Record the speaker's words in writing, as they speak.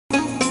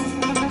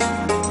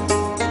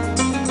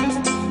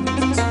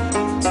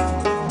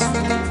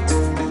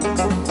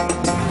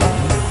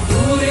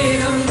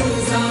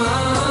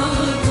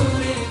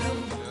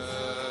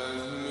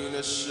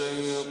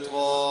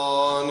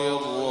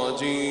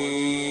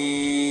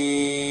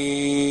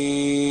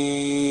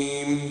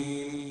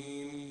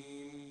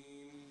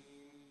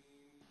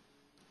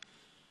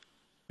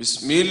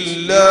बिस्मिल्लाहिर्रहमानिर्रहीम।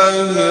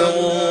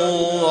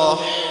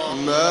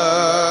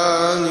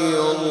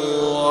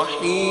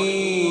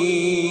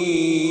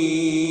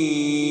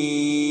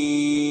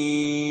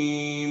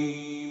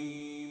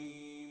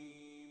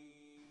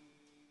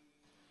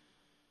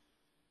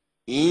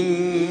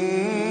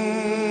 इन्ना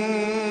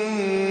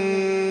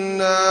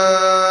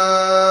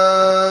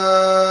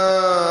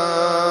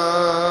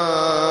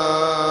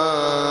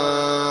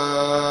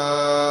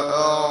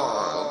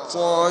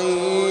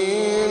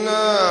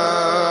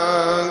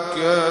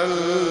अअतयनाकल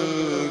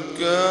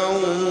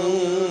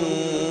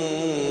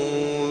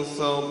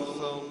कौसर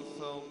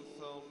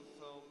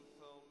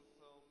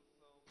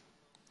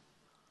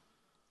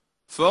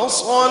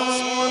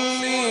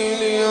फसल्लि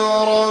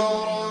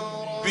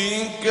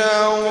लिरब्बिक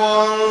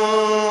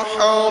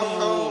वन्हर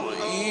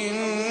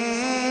इन्न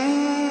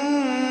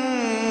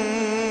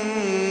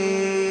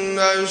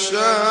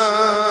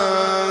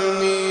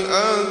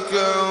शानिअक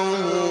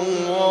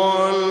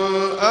हुवल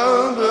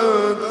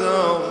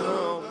अबतर।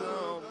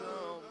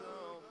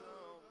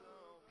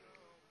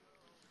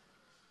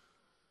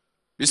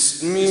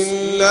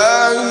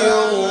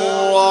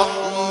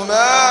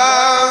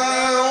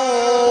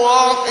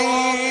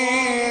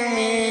 बिस्मिल्लाहिर्रहमानिर्रहीम।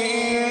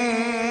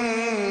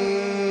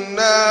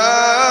 इन्ना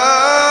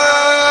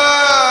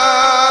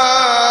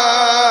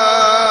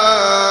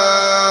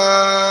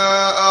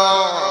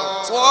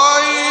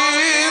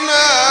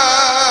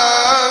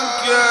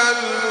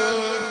अअतयनाकल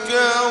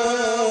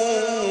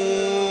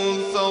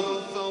कौसर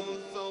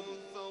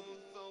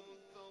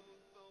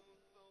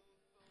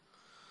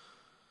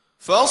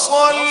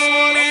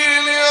फसल्लि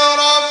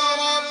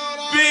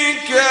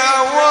लिरब्बिक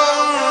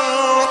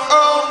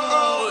वन्हर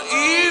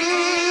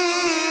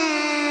इन्न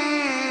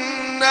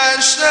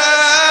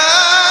शानिअक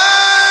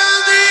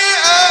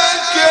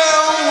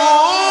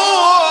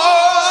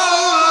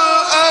हुवल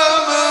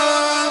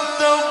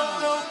अबतर।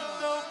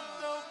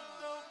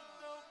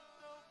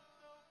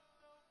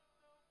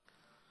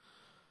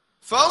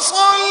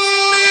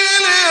 फसल्लि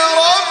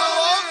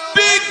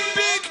लिरब्बिक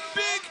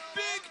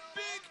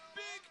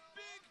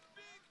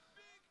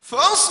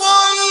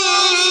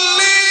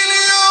फसल्लि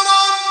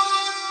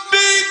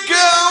लिरब्बिक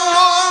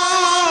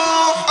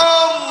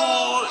वन्हर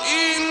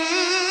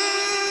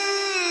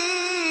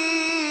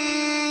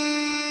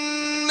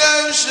इन्न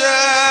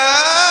शानिअक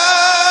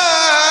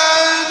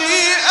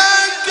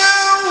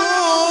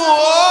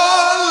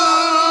हुवल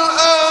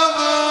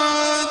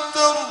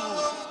अबतर।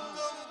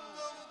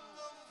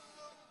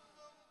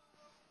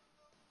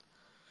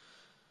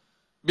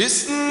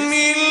 बिस्मिल्लाहिर्रहमानिर्रहीम।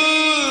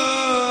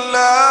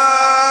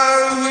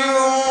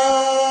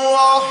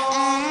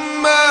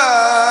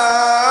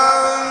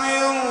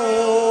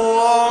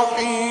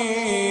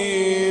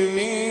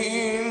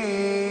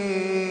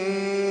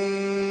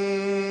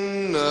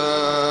 इन्ना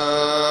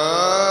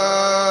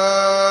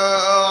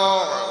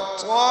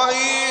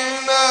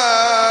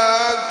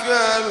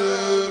अअतयनाकल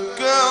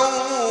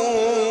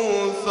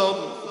कौसर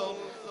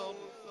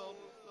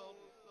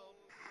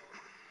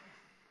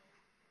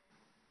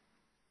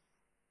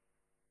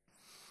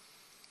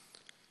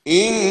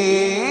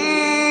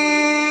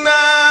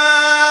इन्ना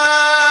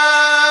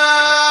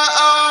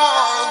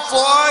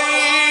अअतयनाकल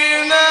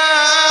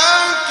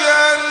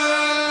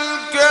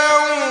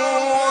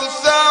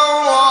कौसर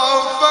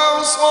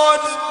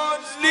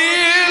फसल्लि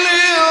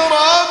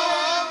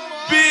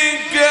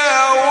लिरब्बिक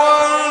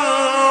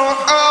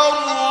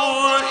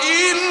वन्हर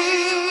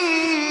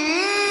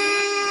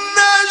इन्न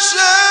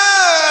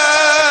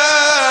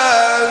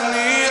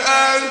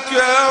शानिअक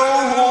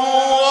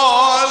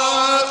हुवल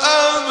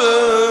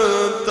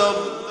अबतर।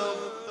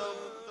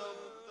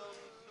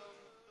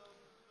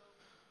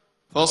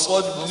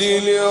 फसल्लि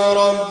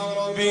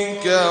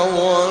लिरब्बिक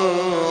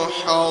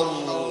वन्हर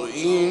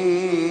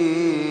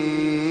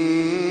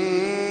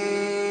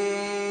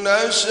इन्न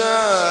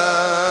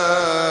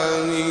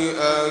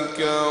शानिअक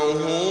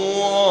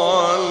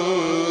हुवल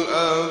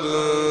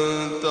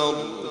अबतर।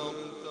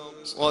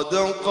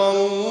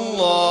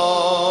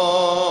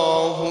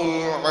 सदक़ल्लाहुल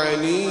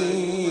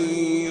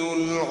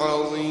अलीयुल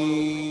अज़ीम।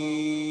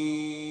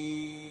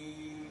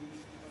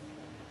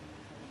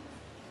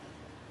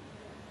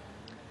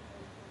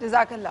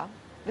 जज़ाकल्लाह।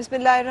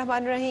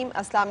 बिस्मिल्लाहिर्रहमानिर्रहीम।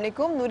 अस्सलाम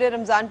वालेकुम। नूर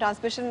रमज़ान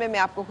ट्रांसमिशन में मैं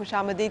आपको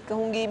खुशामदीद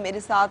कहूँगी। मेरे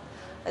साथ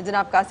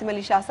जनाब कासिम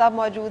अली शाह साहब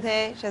मौजूद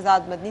हैं,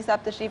 शहजाद मदनी साहब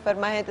तशरीफ़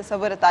फरमा है,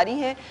 तसव्वुर अतारी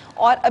हैं,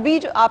 और अभी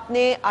जो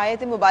आपने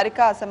आयत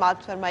मुबारका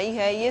समाअत फरमाई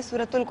है ये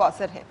सूरतुल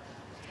कौसर है।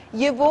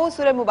 ये वो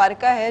सूरह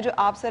मुबारका है जो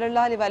आप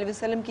सल्लल्लाहु अलैहि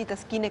वसल्लम की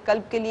तस्कीन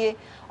कल्ब के लिए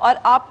और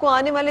आपको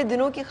आने वाले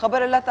दिनों की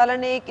खबर अल्लाह ताला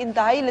ने एक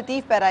इंतहाई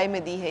लतीफ़ पैराए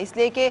में दी है।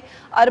 इसलिए कि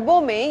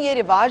अरबों में ये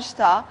रिवाज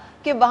था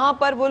कि वहाँ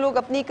पर वो लोग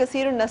अपनी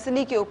कसीर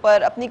नस्ली के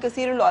ऊपर, अपनी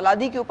कसीर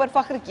औलादी के ऊपर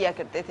फ़ख्र किया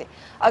करते थे।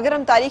 अगर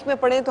हम तारीख़ में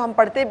पढ़ें तो हम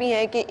पढ़ते भी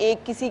हैं कि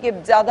एक किसी के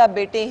ज़्यादा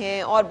बेटे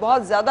हैं और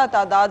बहुत ज़्यादा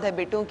तादाद है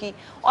बेटों की,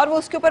 और वो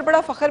उसके ऊपर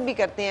बड़ा फ़ख्र भी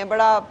करते हैं,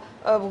 बड़ा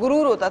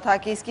गुरूर होता था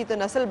कि इसकी तो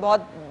नस्ल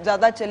बहुत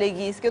ज़्यादा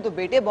चलेगी, इसके तो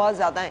बेटे बहुत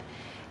ज़्यादा हैं।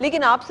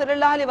 लेकिन आप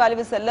सल्लल्लाहु अलैहि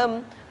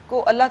वसल्लम को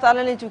अल्लाह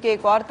ताला ने चूँकि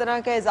एक और तरह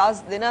का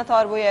एजाज़ देना था,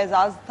 और वो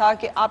एजाज़ था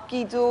कि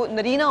आपकी जो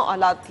नरीना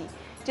औलाद थी,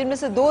 जिनमें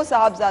से 2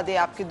 साहबजादे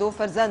आपके 2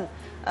 फर्जंद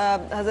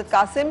حضرت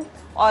قاسم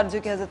اور جو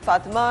کہ حضرت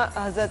فاطمہ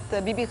حضرت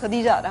بی بی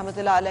خدیجہ رحمۃ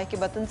اللہ علیہ کے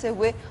بطن سے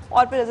ہوئے،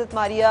 اور پھر حضرت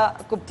ماریہ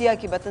قبطیہ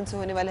کی بطن سے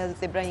ہونے والے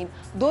حضرت ابراہیم،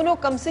 دونوں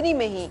کم سنی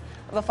میں ہی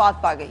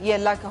وفات پا گئے۔ یہ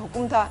اللہ کا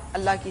حکم تھا،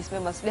 اللہ کی اس میں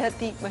مصلحت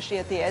تھی،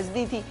 مشیت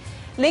عزدی تھی،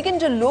 لیکن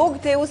جو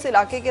لوگ تھے اس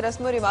علاقے کے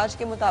رسم و رواج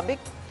کے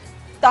مطابق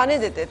تانے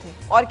دیتے تھے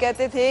اور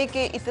کہتے تھے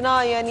کہ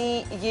اتنا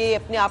یعنی یہ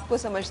اپنے آپ کو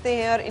سمجھتے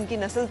ہیں اور ان کی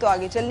نسل تو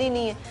آگے چلنی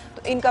نہیں ہے،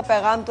 تو ان کا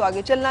پیغام تو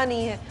آگے چلنا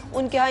نہیں ہے۔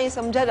 ان کے ہاں یہ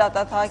سمجھا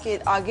جاتا تھا کہ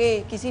آگے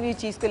کسی بھی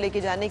چیز کو لے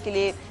کے جانے کے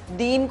لیے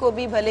دین کو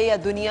بھی بھلے یا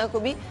دنیا کو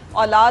بھی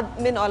اولاد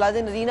من اولاد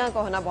نرینہ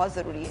کا ہونا بہت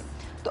ضروری ہے۔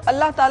 تو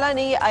اللہ تعالیٰ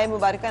نے یہ آیہ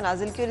مبارکہ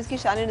نازل کی، اور اس کی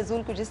شان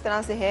نزول کچھ اس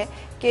طرح سے ہے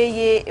کہ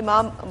یہ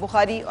امام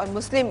بخاری اور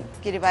مسلم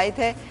کی روایت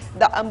ہے،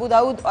 ابو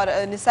داؤد اور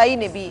نسائی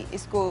نے بھی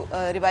اس کو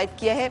روایت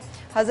کیا ہے۔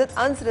 حضرت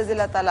انس رضی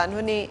اللہ تعالیٰ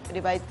عنہ نے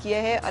روایت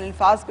کیا ہے، اور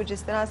الفاظ کچھ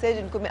اس طرح سے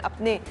جن کو میں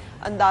اپنے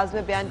انداز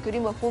میں بیان کری،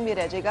 مفہوم یہ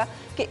رہ جائے گا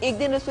کہ ایک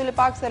دن رسول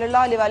پاک صلی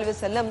اللہ علیہ وآلہ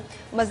وسلم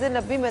مسجد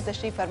نبوی میں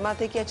تشریف فرما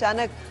تھے کہ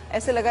اچانک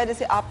ایسے لگا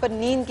جیسے آپ پر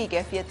نیند کی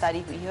کیفیت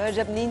طاری ہوئی ہے، اور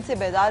جب نیند سے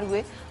بیدار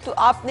ہوئے تو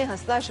آپ نے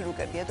ہنسنا شروع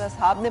کر دیا۔ تو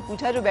اصحاب نے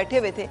پوچھا جو بیٹھے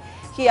ہوئے تھے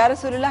کہ یا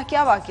رسول اللہ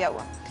کیا واقعہ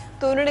ہوا؟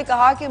 تو انہوں نے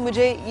کہا کہ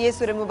مجھے یہ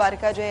سورہ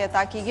مبارکہ جو ہے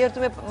عطا کی گئی، اور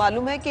تمہیں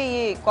معلوم ہے کہ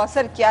یہ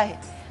کوثر کیا ہے؟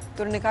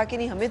 تو انہوں نے کہا کہ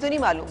نہیں ہمیں تو نہیں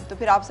معلوم۔ تو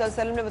پھر آپ صلی اللہ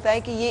علیہ وسلم نے بتایا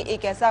کہ یہ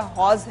ایک ایسا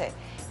حوض ہے،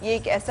 یہ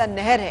ایک ایسا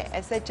نہر ہے،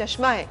 ایسا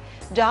چشمہ ہے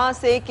جہاں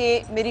سے کہ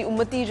میری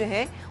امتی جو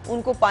ہے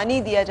ان کو پانی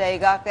دیا جائے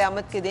گا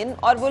قیامت کے دن،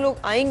 اور وہ لوگ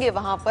آئیں گے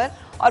وہاں پر،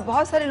 اور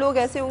بہت سارے لوگ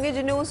ایسے ہوں گے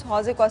جنہیں اس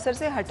حوض کوثر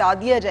سے ہٹا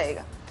دیا جائے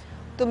گا۔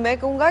 تو میں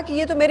کہوں گا کہ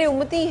یہ تو میرے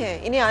امتی ہیں،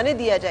 انہیں آنے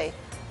دیا جائے،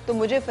 تو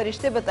مجھے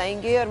فرشتے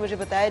بتائیں گے اور مجھے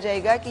بتایا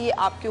جائے گا کہ یہ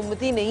آپ کی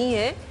امتی نہیں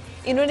ہے،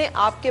 انہوں نے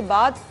آپ کے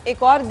بعد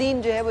ایک اور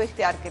دین جو ہے وہ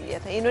اختیار کر لیا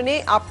تھا، انہوں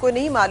نے آپ کو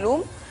نہیں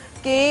معلوم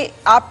کہ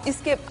آپ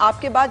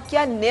کے بعد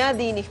کیا نیا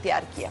دین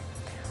اختیار کیا۔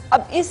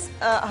 اب اس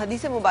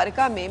حدیث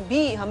مبارکہ میں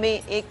بھی ہمیں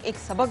ایک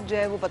سبق جو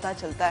ہے وہ پتہ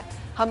چلتا ہے۔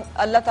 ہم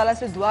اللہ تعالیٰ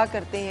سے دعا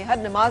کرتے ہیں، ہر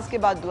نماز کے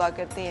بعد دعا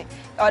کرتے ہیں،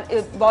 اور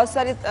بہت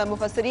سارے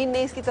مفسرین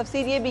نے اس کی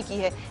تفسیر یہ بھی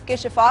کی ہے کہ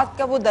شفاعت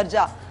کا وہ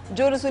درجہ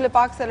جو رسول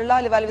پاک صلی اللہ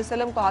علیہ وآلہ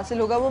وسلم کو حاصل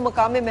ہوگا، وہ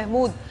مقام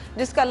محمود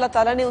جس کا اللہ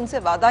تعالیٰ نے ان سے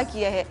وعدہ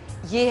کیا ہے،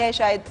 یہ ہے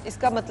شاید اس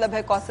کا مطلب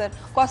ہے کوثر۔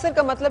 کوثر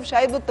کا مطلب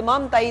شاید وہ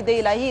تمام تائید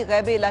الہی،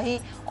 غیب الہی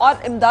اور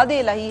امداد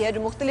الہی ہے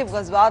جو مختلف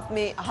غزوات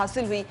میں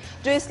حاصل ہوئی،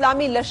 جو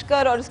اسلامی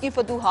لشکر اور اس کی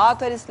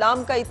فتوحات اور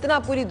اسلام کا اتنا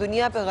پوری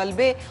دنیا پہ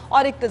غلبے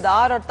اور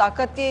اقتدار اور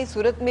طاقت کے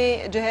صورت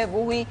میں جو ہے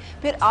وہ ہوئی۔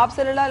 پھر آپ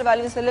صلی اللہ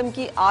علیہ وسلم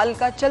کی آل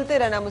کا چلتے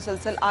رہنا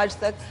مسلسل آج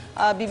تک،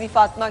 بی بی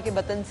فاطمہ کے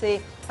بطن سے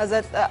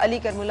حضرت علی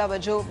کرم اللہ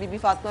وجہ، بی بی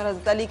فاطمہ اور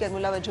حضرت علی کرم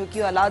اللہ وجہ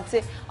کی اولاد سے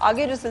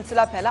آگے جو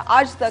سلسلہ پھیلا،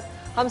 آج تک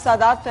ہم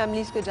سادات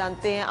فیملیز کو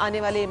جانتے ہیں،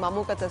 آنے والے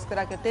اماموں کا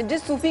تذکرہ کرتے ہیں۔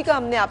 جس صوفی کا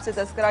ہم نے آپ سے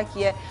تذکرہ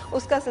کیا ہے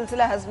اس کا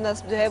سلسلہ حزب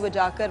نسب جو ہے وہ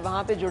جا کر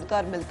وہاں پہ جڑتا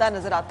اور ملتا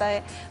نظر آتا ہے۔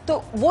 تو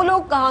وہ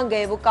لوگ کہاں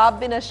گئے؟ وہ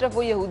کعب بن اشرف،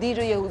 وہ یہودی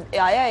جو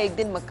آیا ایک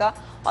دن مکہ،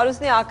 اور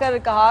اس نے آ کر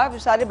کہا،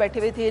 سارے بیٹھے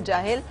ہوئے تھے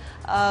جاہل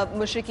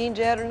مشرکین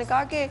جو ہے، انہوں نے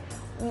کہا کہ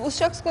اس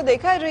شخص کو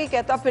دیکھا ہے جو یہ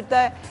کہتا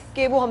پھرتا ہے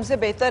کہ وہ ہم سے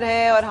بہتر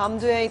ہے اور ہم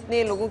جو ہے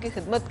اتنے لوگوں کی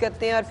خدمت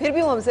کرتے ہیں اور پھر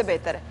بھی وہ ہم سے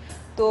بہتر ہے۔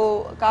 تو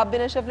کعب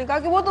بن اشرف نے کہا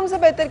کہ وہ تم سے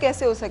بہتر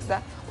کیسے ہو سکتا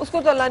ہے، اس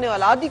کو تو اللہ نے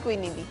اولاد ہی کوئی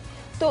نہیں دی۔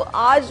 تو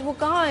آج وہ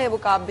کہاں ہے؟ وہ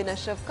کعب بن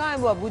اشرف کہاں ہے؟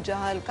 وہ ابو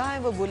جہل کہاں ہے؟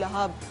 وہ ابو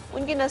لہب،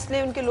 ان کی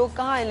نسلیں، ان کے لوگ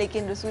کہاں ہیں؟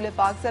 لیکن رسول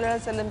پاک صلی اللہ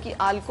علیہ وسلم کی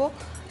آل کو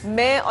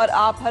میں اور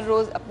آپ ہر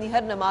روز اپنی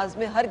ہر نماز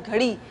میں، ہر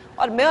گھڑی،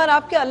 اور میں اور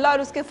آپ کے اللہ اور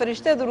اس کے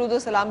فرشتے درود و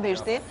سلام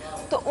بھیجتے ہیں،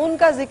 تو ان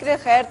کا ذکر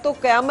خیر تو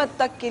قیامت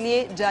تک کے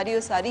لیے جاری و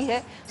ساری ہے۔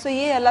 سو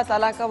یہ اللہ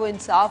تعالیٰ کا وہ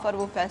انصاف اور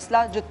وہ فیصلہ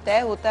جو طے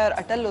ہوتا ہے اور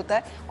اٹل ہوتا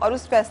ہے، اور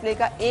اس فیصلے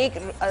کا ایک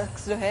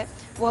عکس جو ہے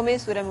وہ ہمیں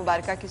سورہ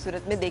مبارکہ کی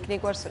صورت میں دیکھنے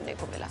کو اور سننے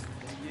کو ملا۔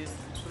 یہ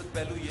خوبصورت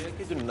پہلو یہ ہے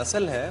کہ جو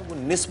نسل ہے وہ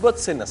نسبت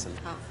سے نسل،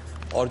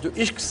 اور جو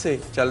عشق سے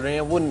چل رہے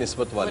ہیں وہ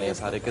نسبت والے ہیں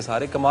سارے کے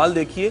سارے۔ کمال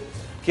دیکھیے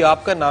کہ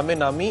آپ کا نام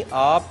نامی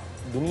آپ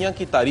دنیا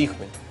کی تاریخ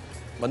میں،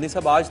 مدنی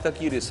صاحب آج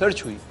تک یہ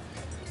ریسرچ ہوئی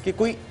کہ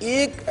کوئی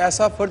ایک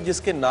ایسا فرد جس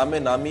کے نام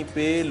نامی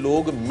پہ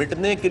لوگ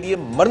مٹنے کے لیے،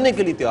 مرنے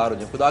کے لیے تیار ہو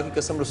جائیں، خدا کی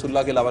قسم رسول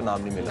اللہ کے علاوہ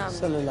نام نہیں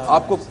ملا۔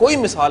 آپ کو کوئی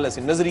مثال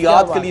ایسی،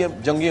 نظریات کے لیے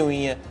جنگیں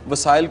ہوئی ہیں،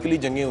 وسائل کے لیے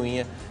جنگیں ہوئی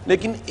ہیں،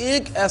 لیکن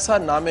ایک ایسا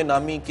نام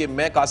نامی کہ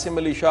میں قاسم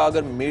علی شاہ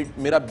اگر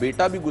میرا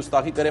بیٹا بھی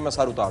گستاخی کرے میں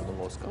سر اتار دوں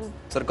گا اس کا،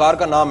 سرکار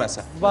کا نام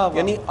ایسا ہے۔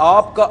 یعنی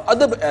آپ کا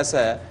ادب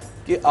ایسا ہے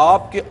کہ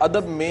آپ کے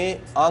ادب میں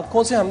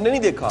آنکھوں سے ہم نے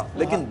نہیں دیکھا،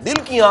 لیکن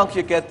دل کی آنکھ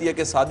یہ کہتی ہے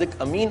کہ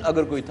صادق امین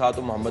اگر کوئی تھا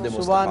تو محمد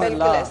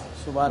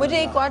مصطفیٰ۔ مجھے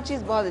ایک اور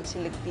چیز بہت اچھی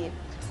لگتی ہے،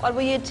 اور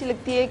وہ یہ اچھی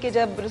لگتی ہے کہ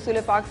جب رسول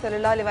پاک صلی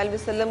اللہ علیہ وآلہ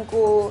وسلم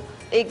کو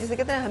ایک جیسے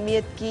کہتے ہیں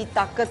حمیت کی،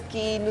 طاقت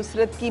کی،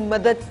 نصرت کی،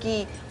 مدد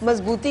کی،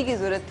 مضبوطی کی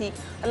ضرورت تھی،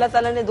 اللہ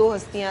تعالیٰ نے دو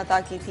ہستیاں عطا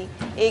کی تھی،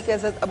 ایک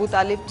حضرت ابو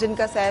طالب جن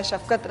کا سایہ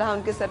شفقت رہا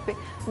ان کے سر پہ،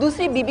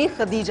 دوسری بی بی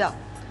خدیجہ۔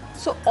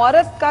 سو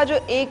عورت کا جو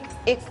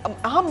ایک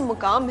اہم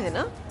مقام ہے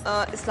نا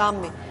اسلام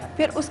میں،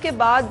 پھر اس کے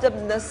بعد جب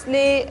نسل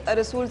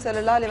رسول صلی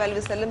اللہ علیہ وآلہ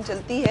وسلم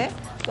چلتی ہے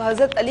تو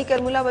حضرت علی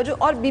کرم اللہ وجہ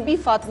اور بی بی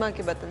فاطمہ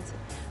کے بطن سے،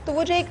 تو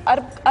وہ جو ایک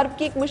عرب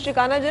کی ایک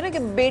مشرکانہ جو ہے نا کہ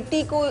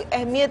بیٹی کو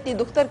اہمیت تھی،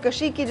 دختر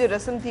کشی کی جو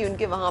رسم تھی ان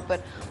کے وہاں پر،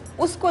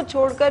 उसको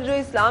छोड़कर जो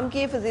इस्लाम की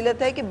ये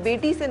फजीलत है कि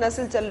बेटी से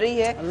नस्ल चल रही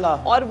है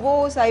और वो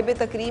साहिब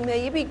तकरीम है,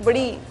 ये भी एक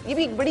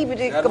बड़ी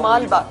मुझे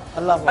कमाल बात।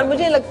 और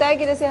मुझे लगता है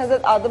कि जैसे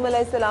हज़रत आदम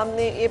अलैहिस्सलाम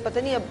ने, ये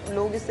पता नहीं अब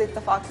लोग इससे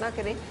इत्तफाक ना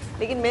करें,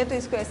 लेकिन मैं तो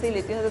इसको ऐसे ही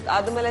लेती हूँ, हज़रत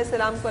आदम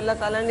अलैहिस्सलाम को अल्लाह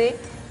ताला ने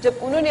जब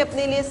उन्होंने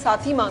अपने लिए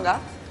साथी मांगा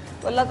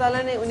तो अल्लाह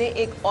ताला ने उन्हें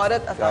एक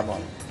औरत अता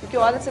की, क्योंकि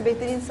औरत से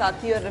बेहतरीन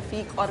साथी और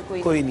रफीक और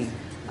कोई नहीं।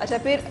 अच्छा,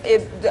 फिर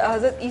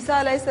हज़रत ईसा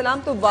अलैहिस्सलाम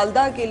तो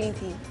वालदा अकेली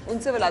थी,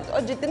 उनसे औलाद,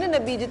 और जितने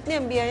नबी जितने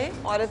अंबिया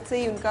हैं औरत से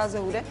ही उनका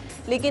ज़हूर है,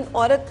 लेकिन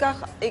औरत का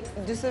एक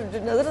जिसे जो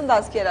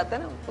नज़रअंदाज किया जाता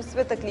है ना, उस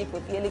पर तकलीफ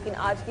होती है, लेकिन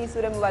आज की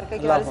सूरह मुबारक के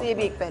हवाले से ये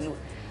भी एक पहलू है।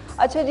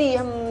 अच्छा जी,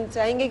 हम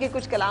चाहेंगे कि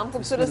कुछ कलाम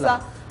खूबसूरत सा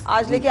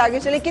आज लेके आगे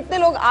चले। कितने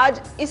लोग आज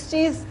इस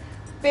चीज़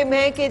पे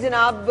में कि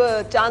जनाब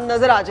चांद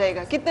नज़र आ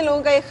जाएगा, कितने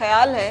लोगों का ये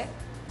ख्याल है,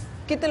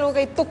 कितने लोगों का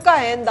ये तुक्का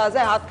है, अंदाजा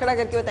है, हाथ खड़ा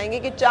करके बताएंगे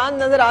कि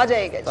चांद नज़र आ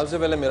जाएगा? सबसे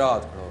पहले मेरा हाथ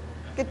खड़ा हो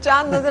कि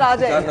चांद नजर आ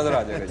जाएगा। चांद नजर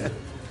आ जाएगा जी।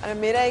 अरे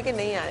मेरा है कि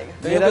नहीं आएगा?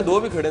 मेरा दो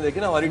भी खड़े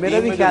देखिए ना, हमारी मेरा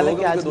टीम भी में ख्याल है जो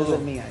कि लोग आज हैं, दो नजर दो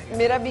नहीं आएगा।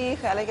 मेरा भी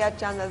ख्याल है कि आज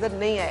चांद नजर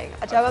नहीं आएगा।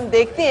 अच्छा, अब हम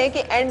देखते हैं कि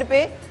एंड पे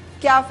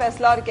क्या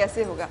फैसला और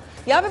कैसे होगा।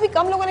 यहाँ पे भी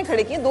कम लोगों ने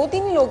खड़े किए,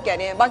 2-3 ही लोग कह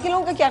रहे हैं, बाकी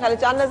लोगों का क्या ख्याल है,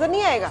 चांद नजर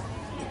नहीं आएगा?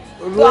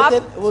 तो आप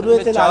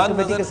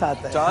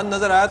चांद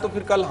नजर आया तो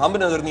फिर कल हम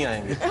नजर नहीं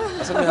आएंगे।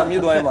 असल में हम ये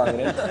दुआएं मांग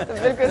रहे हैं। तो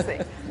बिल्कुल सही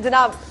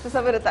जनाब।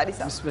 तसव्वुर तारी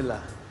साहब, बिस्मिल्लाह।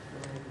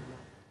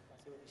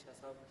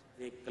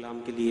 एक कलाम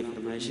के लिए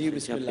फरमाइश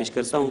पेश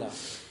करता हूँ।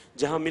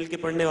 जहाँ मिल के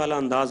पढ़ने वाला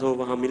अंदाज हो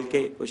वहाँ मिल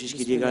के कोशिश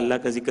कीजिएगा अल्लाह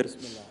का जिक्र।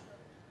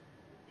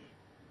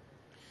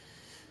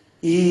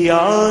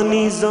 या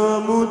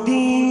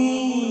निज़ामुद्दीन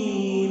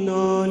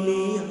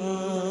औलिया,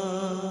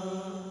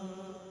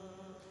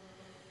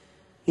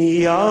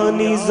 या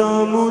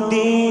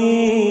निज़ामुद्दीन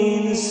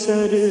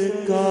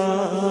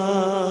सरकार,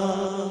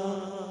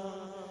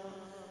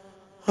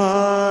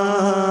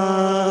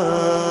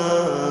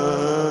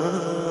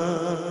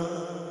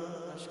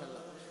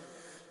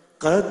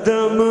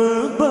 कदम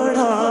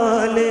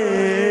बढ़ा ले,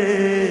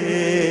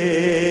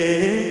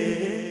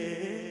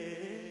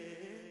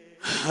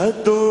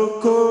 हदों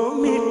को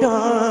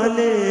मिटा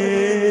ले,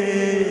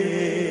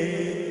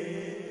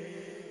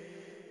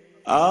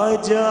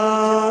 आजा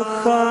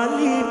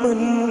खाली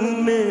मन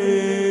में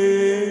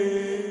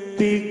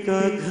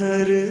पिका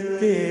घर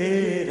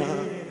तेरा,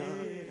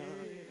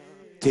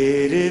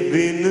 तेरे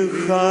बिन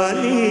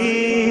खाली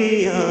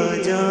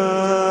आजा,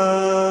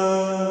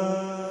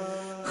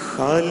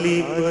 खाली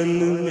पन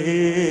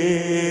में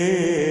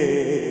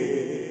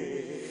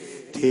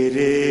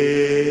तेरे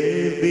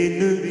बिन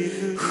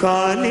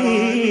खाली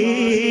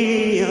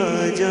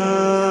आजा,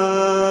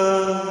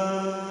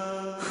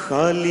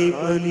 खाली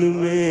पन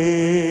में।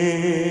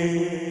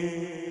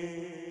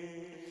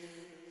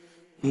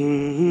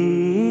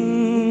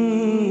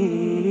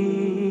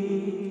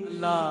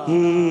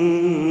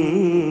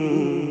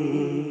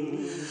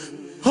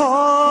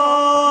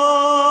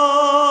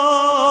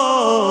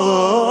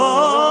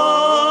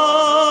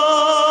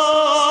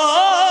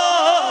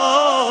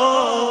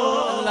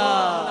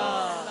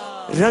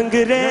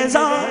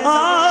 रंगरेज़ा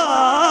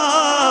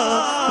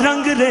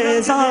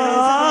रंगरेज़ा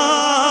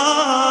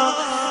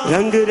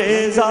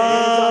रंगरेज़ा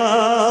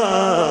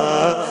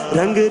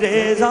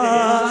रंगरेज़ा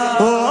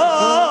ओ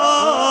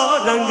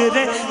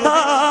रंगरेज़ा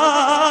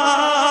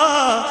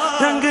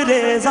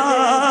रंगरेज़ा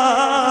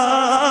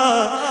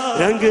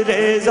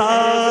रंगरेज़ा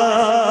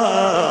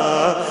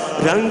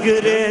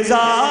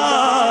रंगरेज़ा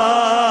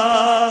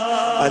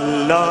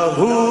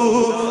अल्लाहू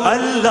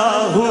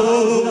अल्लाहू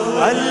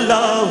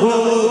अल्लाहू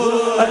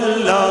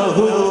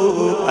अल्लाहू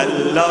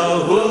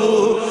अल्लाहू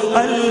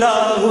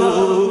अल्लाहू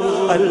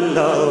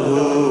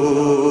अल्लाहू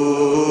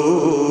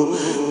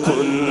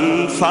कुन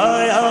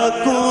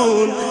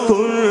फायाकुन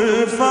कुन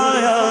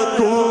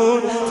फायाकुन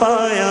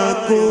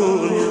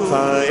फायाकुन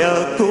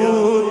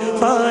फायाकुन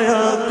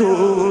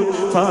फायाकुन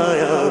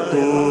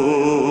फायाकुन।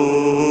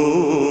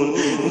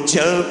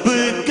 जब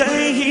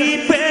कहीं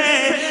पे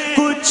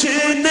कुछ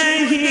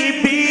नहीं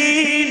भी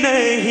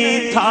नहीं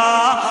था,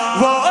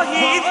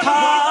 वही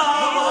था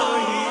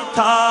वही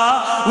था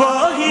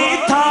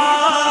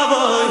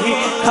वही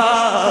था,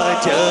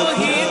 जब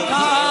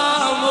था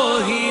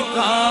वही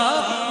था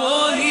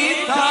वही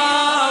था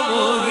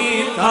वही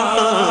था,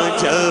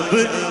 जब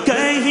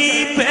कहीं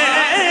पे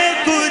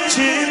कुछ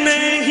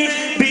नहीं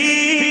भी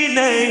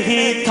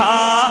नहीं था,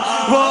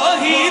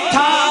 वही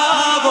था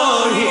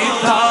वही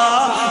था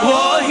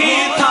वही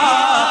था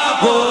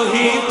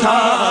वही था।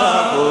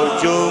 वो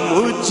जो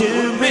मुझ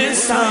में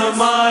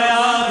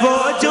समाया, वो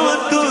जो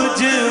तुझ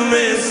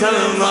में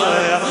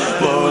समाया,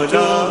 वो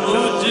जो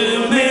मुझ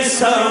में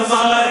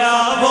समाया,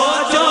 वो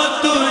जो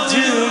तुझ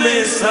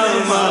में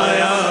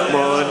समाया,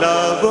 मौला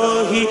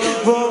वही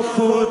वो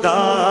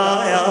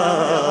खुदाया।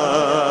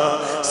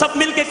 सब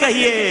मिलके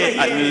कहिए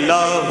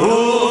अल्लाहू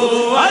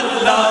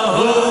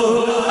अल्लाहू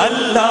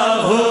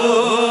अल्लाहू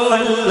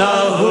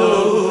अल्लाहू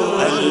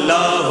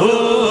अल्लाहू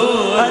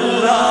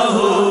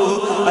अल्लाहू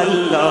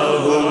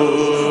अल्लाहू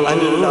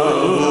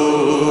अल्लाहू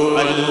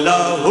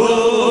अल्लाहू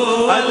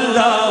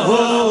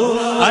अल्लाहू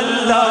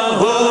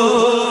अल्लाहू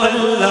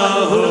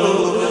अल्लाहू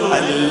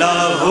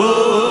अल्लाहू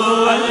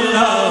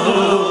अल्लाहू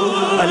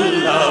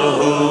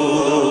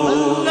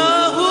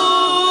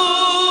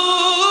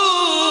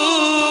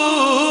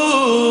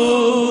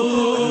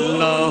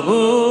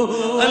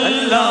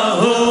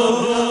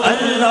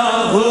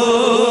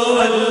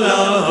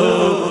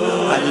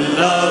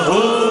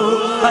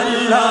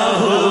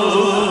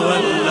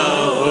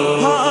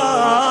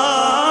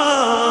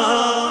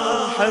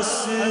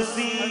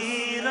हस्बी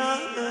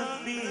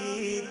रब्बी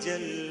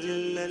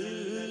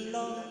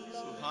जल्लल्लाह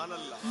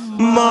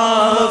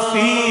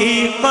माफी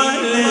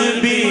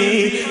क़ल्बी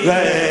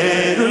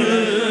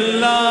गैरुल्लाह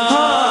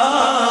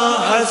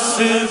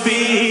हस्बी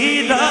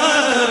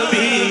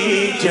रब्बी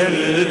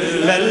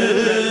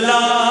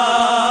जल्लल्लाह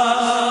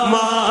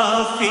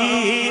माफी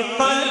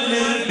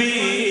क़ल्बी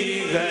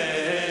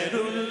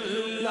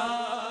गैरुल्लाह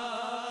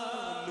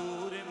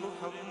नूर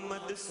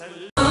मोहम्मद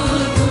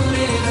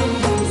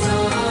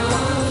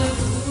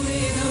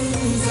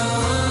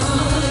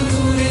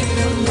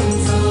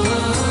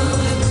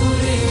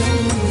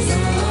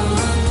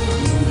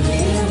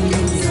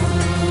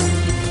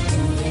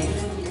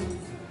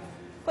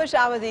खुश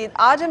आमदीद।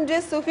 आज हम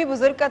जिस सूफी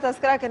बुजुर्ग का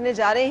तस्करा करने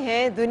जा रहे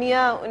हैं,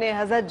 दुनिया उन्हें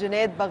हज़रत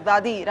जुनैद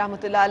बगदादी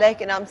रहमतुल्लाह अलैह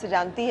के नाम से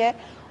जानती है,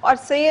 और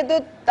सैयद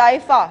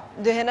ताइफा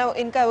जो है ना,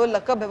 इनका वो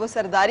लक़ब है, वो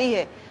सरदारी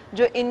है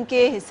जो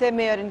इनके हिस्से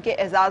में और इनके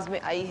एजाज़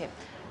में आई है।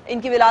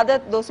 इनकी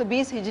विलादत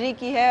 220 हिजरी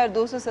की है और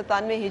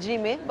 297 हिजरी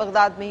में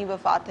बगदाद में ही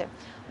वफ़ात है।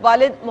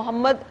 वालिद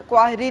मोहम्मद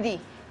क्वाहरीरी,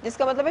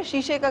 जिसका मतलब है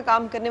शीशे का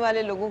काम करने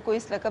वाले लोगों को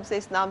इस लक़ब से,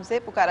 इस नाम से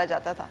पुकारा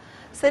जाता था।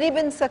 सरी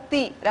बिन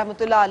सक्ती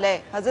रहमतुल्लाह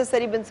अलैह, हज़रत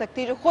सरी बिन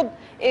सक्ती जो ख़ुद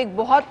एक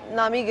बहुत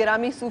नामी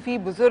गिरामी सूफ़ी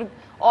बुज़ुर्ग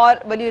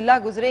और वलीउल्लाह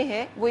गुज़रे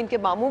हैं, वो इनके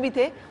मामू भी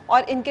थे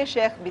और इनके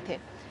शेख भी थे।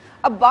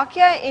 अब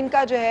वाक़या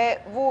इनका जो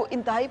है वो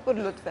इंतहाई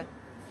पुरलुत्फ़ है,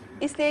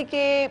 इसलिए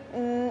कि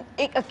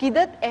एक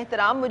अकीदत,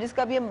 एहतराम,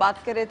 जिसका भी हम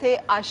बात कर रहे थे,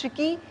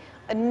 आशिकी,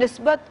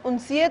 निस्बत,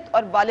 उनसियत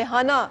और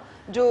बालिहाना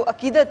जो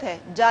अकीदत है,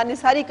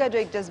 जानिसारी का जो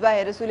एक जज्बा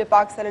है रसूल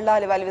पाक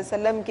सल्लल्लाहु अलैहि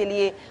वसल्लम के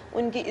लिए,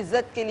 उनकी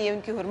इज़्ज़त के लिए,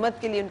 उनकी हुर्मत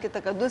के लिए, उनके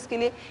तक़द्दुस के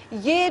लिए,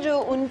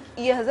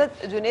 ये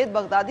हज़रत जुनैद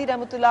बगदादी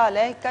रहमतुल्लाह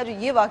अलैह का जो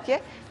ये वाक़या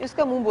है,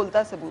 इसका मुँह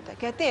बोलता सबूत है।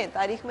 कहते हैं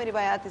तारीख़ में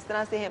रिवायात इस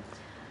तरह से हैं,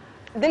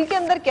 दिल के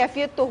अंदर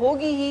कैफियत तो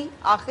होगी ही,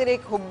 आखिर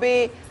एक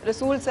हुब्बे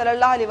रसूल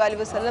सल्लल्लाहु अलैहि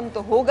वसल्लम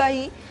तो होगा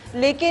ही,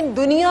 लेकिन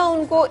दुनिया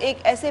उनको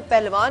एक ऐसे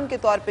पहलवान के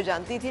तौर पे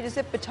जानती थी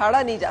जिसे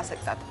पिछाड़ा नहीं जा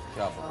सकता था।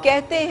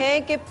 कहते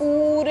हैं कि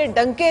पूरे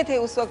डंके थे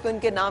उस वक्त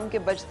उनके नाम के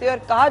बजते, और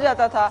कहा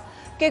जाता था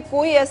कि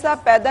कोई ऐसा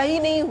पैदा ही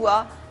नहीं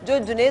हुआ जो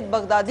जुनैद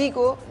बगदादी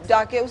को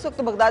जाके, उस वक्त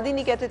तो बगदादी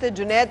नहीं कहते थे,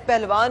 जुनैद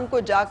पहलवान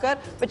को जाकर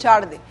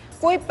पिछाड़ दे।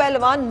 कोई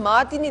पहलवान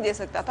मात ही नहीं दे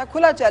सकता था,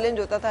 खुला चैलेंज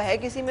होता था, है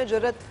किसी में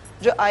जुर्रत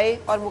जो आए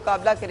और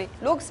मुकाबला करे।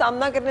 लोग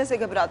सामना करने से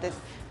घबराते थे,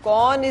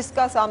 कौन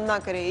इसका सामना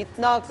करे,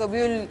 इतना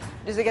कबील,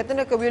 जिसे कहते हैं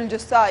ना कबील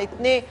जुस्सा,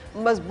 इतने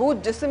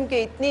मजबूत जिस्म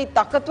के, इतनी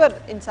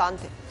ताकतवर इंसान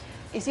थे।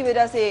 इसी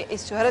वजह से,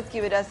 इस शोहरत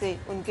की वजह से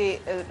उनके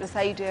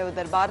रसाई जो है वो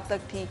दरबार तक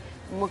थी,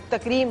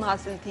 तकरीम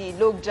हासिल थी,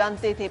 लोग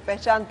जानते थे,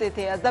 पहचानते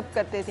थे, अदब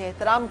करते थे,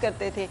 एहतराम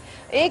करते थे,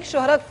 एक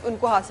शोहरत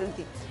उनको हासिल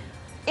थी।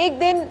 एक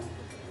दिन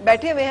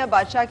बैठे हुए हैं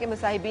बादशाह के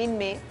मसाहिबीन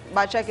में,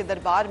 बादशाह के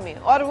दरबार में,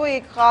 और वो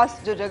एक ख़ास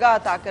जो जगह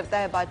अता करता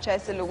है बादशाह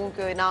ऐसे लोगों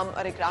के इनाम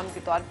और इकराम के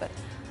तौर पर,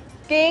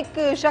 कि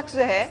एक शख्स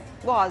जो है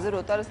वो हाजिर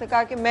होता है और उसने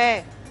कहा कि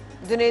मैं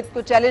जुनैद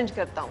को चैलेंज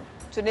करता हूँ,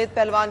 जुनैद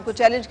पहलवान को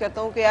चैलेंज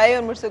करता हूँ कि आए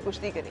और मुझसे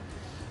कुश्ती करें।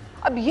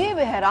 अब ये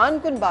हैरान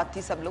कुन बात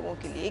थी सब लोगों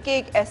के लिए कि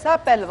एक ऐसा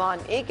पहलवान,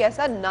 एक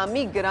ऐसा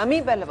नामी गिरामी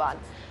पहलवान,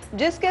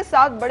 जिसके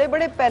साथ बड़े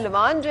बड़े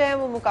पहलवान जो है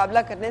वो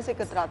मुकाबला करने से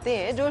कतराते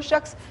हैं, जो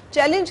शख्स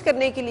चैलेंज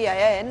करने के लिए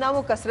आया है, ना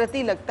वो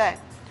कसरती लगता है,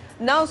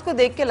 ना उसको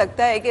देख के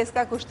लगता है कि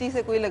इसका कुश्ती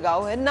से कोई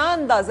लगाव है, ना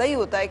अंदाज़ा ही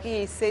होता है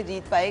कि इससे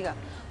जीत पाएगा।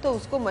 तो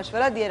उसको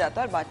मशवरा दिया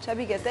जाता है और बादशाह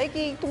भी कहता है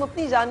कि तुम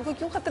अपनी जान को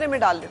क्यों ख़तरे में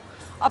डाल रहे हो,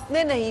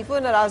 अपने नहीफ व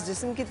नाराज़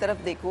जिस्म की तरफ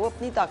देखो,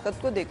 अपनी ताकत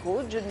को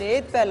देखो,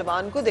 जुनैद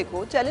पहलवान को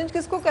देखो, चैलेंज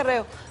किसको कर रहे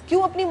हो,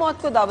 क्यों अपनी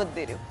मौत को दावत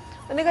दे रहे हो।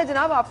 उन्होंने कहा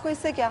जनाब आपको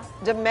इससे क्या,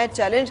 जब मैं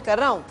चैलेंज कर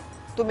रहा हूँ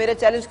तो मेरे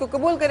चैलेंज को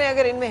कबूल करें,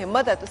 अगर इनमें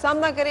हिम्मत है तो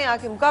सामना करें,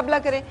 आके मुकाबला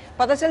करें,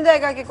 पता चल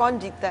जाएगा कि कौन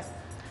जीतता है।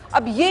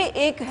 अब ये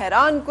एक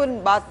हैरान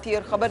कुन बात थी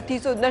और ख़बर थी,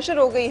 सो नशर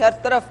हो गई हर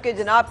तरफ के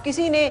जनाब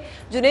किसी ने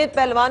जुनैद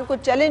पहलवान को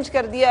चैलेंज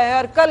कर दिया है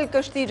और कल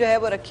कश्ती जो है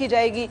वो रखी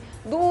जाएगी।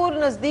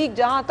 दूर नज़दीक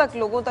जहाँ तक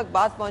लोगों तक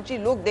बात पहुँची,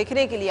 लोग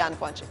देखने के लिए आन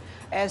पहुँचे,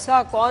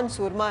 ऐसा कौन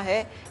सूरमा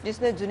है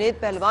जिसने जुनैद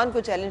पहलवान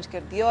को चैलेंज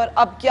कर दिया और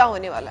अब क्या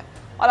होने वाला है।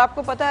 और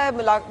आपको पता है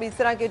इस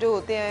तरह के जो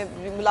होते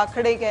हैं,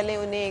 मुलाखड़े कह लें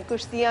उन्हें,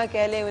 कुश्तियाँ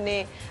कह लें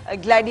उन्हें,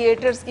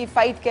 ग्लैडिएटर्स की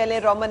फ़ाइट कह लें,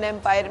 रोमन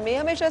एम्पायर में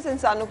हमेशा से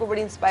इंसानों को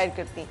बड़ी इंस्पायर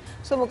करती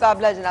हैं। सो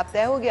मुकाबला जनाब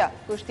तय हो गया,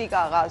 कुश्ती का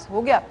आगाज़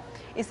हो गया।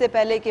 इससे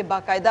पहले कि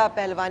बाकायदा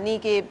पहलवानी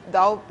के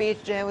दाव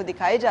पेच जो हैं वो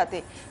दिखाए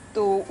जाते,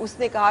 तो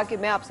उसने कहा कि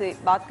मैं आपसे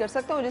बात कर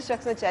सकता हूँ जिस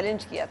शख्स ने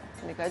चैलेंज किया था।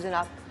 उसने कहा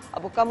जनाब,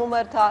 अब वो कम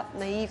उम्र था,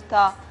 नहीफ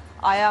था,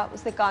 आया,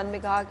 उसने कान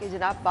में कहा कि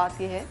जनाब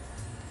बात यह है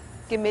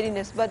कि मेरी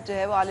निस्बत जो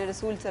है वो आले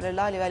रसूल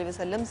सल्लल्लाहु अलैहि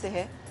वसल्लम से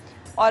है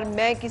और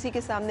मैं किसी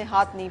के सामने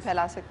हाथ नहीं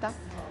फैला सकता।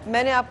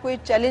 मैंने आपको ये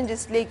चैलेंज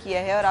इसलिए किया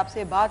है और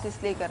आपसे बात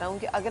इसलिए कर रहा हूँ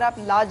कि अगर आप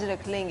लाज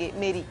रख लेंगे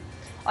मेरी,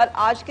 और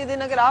आज के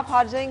दिन अगर आप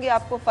हार जाएंगे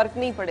आपको फ़र्क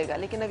नहीं पड़ेगा,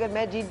 लेकिन अगर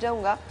मैं जीत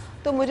जाऊँगा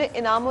तो मुझे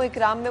इनाम व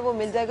इकराम में वो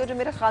मिल जाएगा जो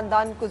मेरे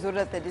ख़ानदान को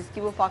ज़रूरत है,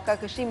 जिसकी वो फाका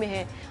कशी में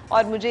है।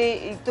 और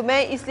मुझे तो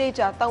मैं इसलिए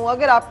चाहता हूँ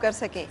अगर आप कर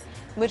सकें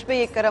मुझ पे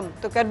ये करम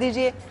तो कर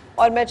दीजिए,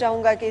 और मैं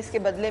चाहूँगा कि इसके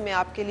बदले में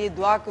आपके लिए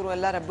दुआ करूँ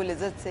अल्लाह रब्बुल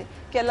इज़्ज़त से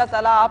कि अल्लाह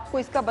ताला आपको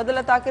इसका बदल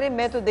अता करे।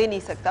 मैं तो दे नहीं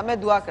सकता, मैं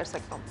दुआ कर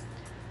सकता हूँ।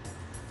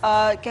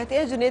 कहते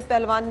हैं जुनैद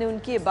पहलवान ने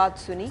उनकी ये बात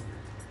सुनी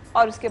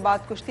اور اس کے بعد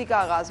کشتی کا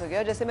آغاز ہو گیا.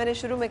 اور جیسے میں نے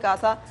شروع میں کہا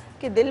تھا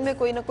کہ دل میں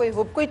کوئی نہ کوئی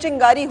حب، کوئی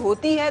چنگاری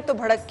ہوتی ہے تو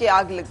بھڑک کے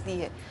آگ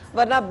لگتی ہے،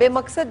 ورنہ بے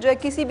مقصد جو ہے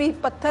کسی بھی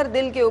پتھر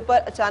دل کے اوپر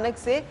اچانک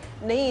سے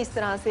نہیں اس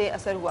طرح سے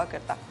اثر ہوا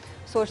کرتا.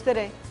 سوچتے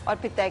رہے اور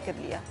پھر طے کر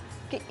لیا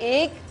کہ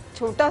ایک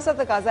چھوٹا سا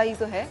تقاضا ہی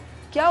تو ہے.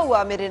 کیا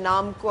ہوا میرے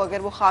نام کو اگر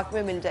وہ خاک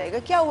میں مل جائے گا؟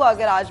 کیا ہوا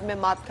اگر آج میں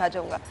مات کھا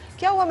جاؤں گا؟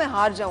 کیا ہوا میں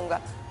ہار جاؤں گا؟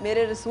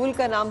 میرے رسول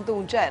کا نام تو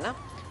اونچا ہے نا،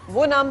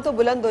 وہ نام تو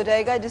بلند ہو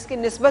جائے گا جس کی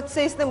نسبت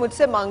سے اس نے مجھ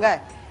سے مانگا ہے.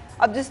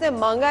 اب جس نے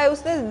مانگا ہے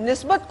اس نے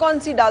نسبت کون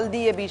سی ڈال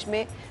دی ہے بیچ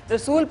میں؟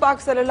 رسول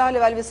پاک صلی اللہ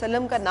علیہ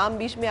وسلم کا نام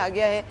بیچ میں آ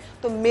گیا ہے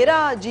تو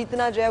میرا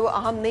جیتنا جو ہے وہ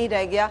اہم نہیں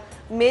رہ گیا،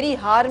 میری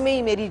ہار میں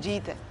ہی میری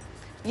جیت ہے.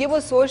 یہ وہ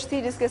سوچ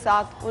تھی جس کے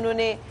ساتھ انہوں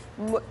نے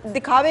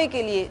دکھاوے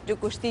کے لیے جو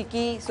کشتی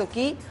کی سو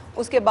کی.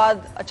 اس کے بعد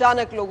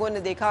اچانک لوگوں نے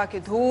دیکھا کہ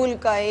دھول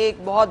کا ایک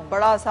بہت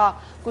بڑا سا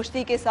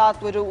کشتی کے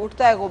ساتھ وہ جو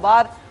اٹھتا ہے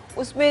غبار،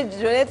 اس میں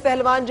جنید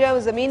پہلوان جو ہے وہ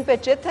زمین پہ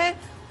چت ہیں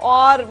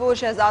اور وہ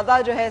شہزادہ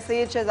جو ہے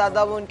سید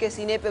شہزادہ وہ ان کے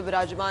سینے پہ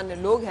براجمان ہیں.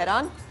 لوگ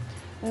حیران،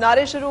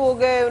 نعرے شروع ہو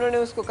گئے. انہوں نے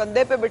اس کو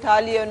کندھے پہ بٹھا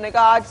لیا. انہوں نے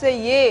کہا آج سے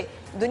یہ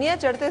دنیا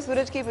چڑھتے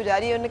سورج کی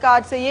پجاری ہے. انہوں نے کہا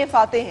آج سے یہ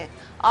فاتح ہیں،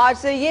 آج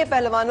سے یہ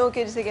پہلوانوں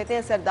کے جسے کہتے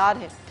ہیں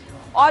سردار ہیں.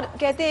 اور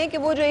کہتے ہیں کہ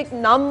وہ جو ایک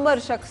نامور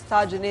شخص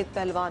تھا جنید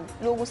پہلوان،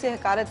 لوگ اسے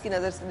حقارت کی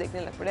نظر سے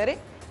دیکھنے لگ پڑے. ارے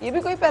یہ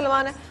بھی کوئی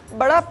پہلوان ہے،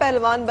 بڑا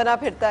پہلوان بنا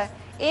پھرتا ہے.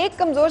 ایک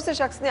کمزور سے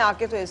شخص نے آ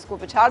کے تو اس کو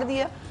پچھاڑ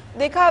دیا.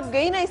 دیکھا اب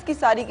گئی نا اس کی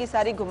ساری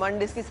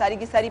گھمنڈ، اس کی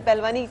ساری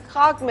پہلوانی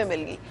خاک میں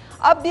مل گئی.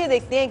 اب یہ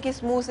دیکھتے ہیں کہ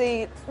اس منہ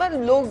سے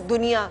لوگ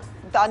دنیا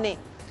تانے.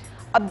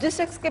 اب جس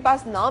شخص کے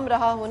پاس نام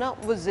رہا ہو نا،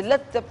 وہ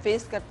ذلت جب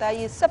فیس کرتا ہے،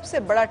 یہ سب سے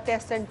بڑا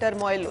ٹیسٹ اینڈ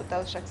ٹرموائل ہوتا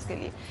ہے اس شخص کے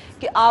لیے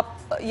کہ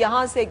آپ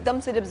یہاں سے ایک دم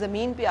سے جب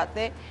زمین پہ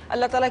آتے ہیں،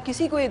 اللہ تعالیٰ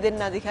کسی کو یہ دن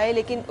نہ دکھائے،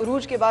 لیکن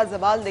عروج کے بعد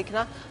زوال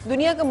دیکھنا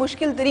دنیا کا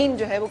مشکل ترین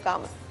جو ہے وہ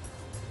کام ہے.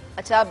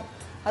 اچھا اب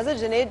حضرت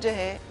جنید جو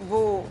ہے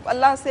وہ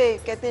اللہ سے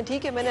کہتے ہیں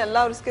ٹھیک ہے میں نے اللہ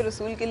اور اس کے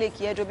رسول کے لیے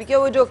کیا جو بھی کیا،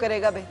 وہ جو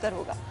کرے گا بہتر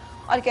ہوگا.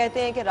 اور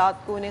کہتے ہیں کہ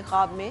رات کو انہیں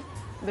خواب میں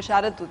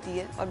بشارت ہوتی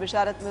ہے اور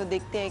بشارت میں وہ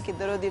دیکھتے ہیں کہ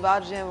در و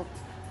دیوار جو ہیں وہ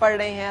پڑھ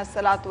رہے ہیں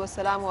الصلاۃ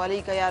والسلام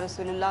علیک یا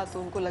رسول اللہ.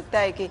 تو ان کو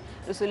لگتا ہے کہ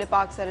رسول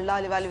پاک صلی اللہ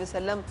علیہ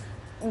وسلم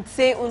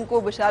سے ان کو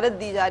بشارت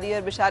دی جا رہی ہے.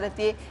 اور بشارت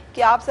یہ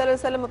کہ آپ صلی اللہ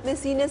علیہ وسلم اپنے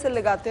سینے سے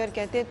لگاتے ہیں اور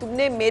کہتے ہیں تم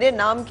نے میرے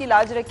نام کی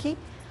لاج رکھی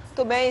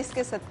تو میں اس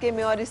کے صدقے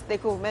میں اور اس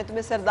دیکھو میں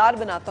تمہیں سردار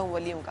بناتا ہوں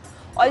ولیوں کا.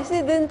 اور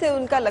اسی دن سے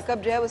ان کا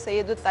لقب جو ہے وہ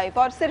سید الطائفہ.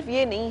 اور صرف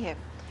یہ نہیں ہے،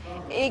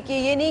 ایک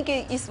یہ نہیں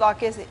کہ اس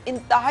واقعے سے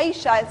انتہائی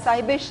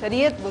صاحب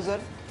شریعت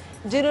بزرگ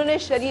جنہوں نے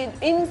شریعت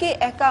ان کے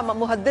احکام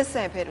محدث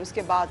ہیں، پھر اس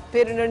کے بعد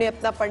پھر انہوں نے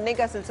اپنا پڑھنے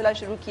کا سلسلہ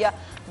شروع کیا،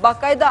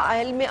 باقاعدہ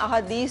علم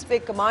احادیث پہ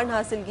کمانڈ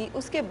حاصل کی.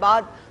 اس کے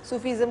بعد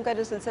صوفیزم کا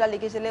جو سلسلہ لے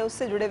کے چلے اس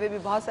سے جڑے ہوئے بھی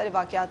بہت سارے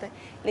واقعات ہیں،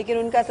 لیکن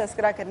ان کا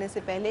تذکرہ کرنے سے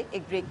پہلے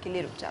ایک بریک کے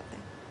لیے رک جاتے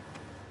ہیں.